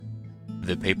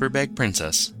The Paper Bag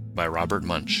Princess by Robert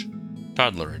Munsch,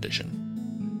 Toddler edition.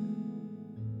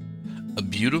 A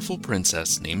beautiful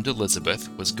princess named Elizabeth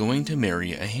was going to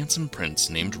marry a handsome prince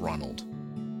named Ronald.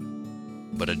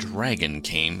 But a dragon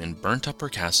came and burnt up her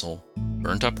castle,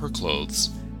 burnt up her clothes,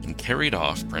 and carried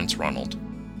off Prince Ronald.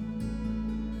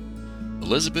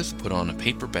 Elizabeth put on a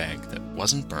paper bag that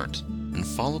wasn't burnt and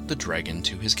followed the dragon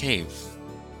to his cave.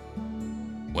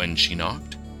 When she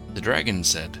knocked, the dragon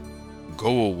said,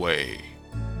 "Go away.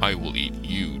 I will eat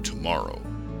you tomorrow."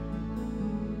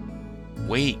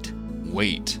 "Wait,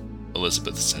 wait,"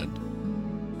 Elizabeth said.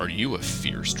 "Are you a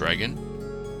fierce dragon?"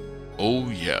 "Oh,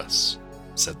 yes,"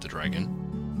 said the dragon.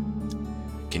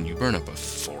 "Can you burn up a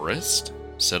forest?"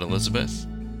 said Elizabeth.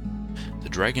 The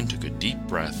dragon took a deep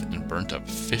breath and burnt up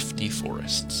 50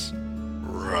 forests.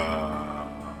 "Rah!"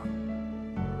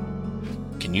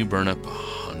 "Can you burn up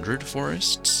 100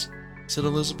 forests?" said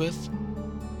Elizabeth.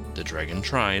 The dragon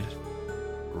tried.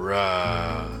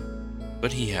 "Rah!"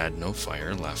 But he had no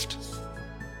fire left.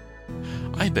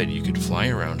 "I bet you could fly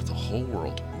around the whole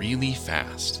world really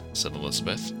fast," said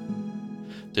Elizabeth.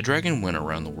 The dragon went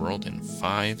around the world in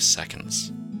 5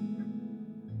 seconds.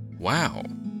 "Wow!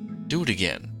 Do it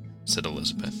again," said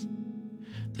Elizabeth.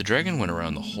 The dragon went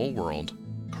around the whole world,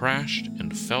 crashed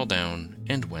and fell down,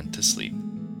 and went to sleep.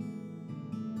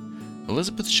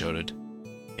 Elizabeth shouted,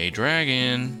 "Hey,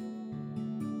 dragon!"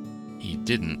 He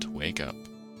didn't wake up.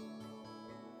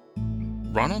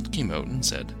 Ronald came out and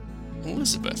said,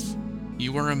 "Elizabeth,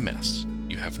 you are a mess.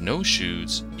 You have no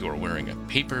shoes. You are wearing a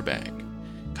paper bag.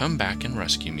 Come back and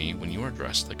rescue me when you are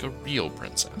dressed like a real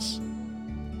princess."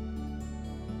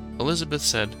 Elizabeth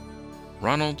said,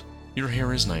 "Ronald, your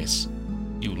hair is nice.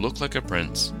 You look like a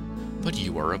prince, but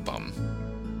you are a bum."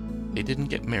 They didn't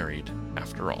get married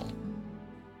after all.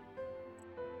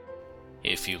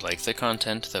 If you like the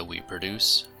content that we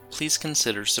produce, please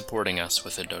consider supporting us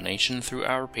with a donation through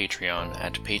our Patreon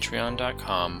at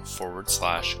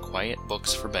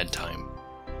patreon.com/quietbooksforbedtime.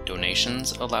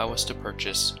 Donations allow us to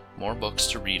purchase more books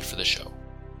to read for the show.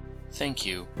 Thank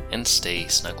you, and stay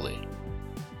snuggly.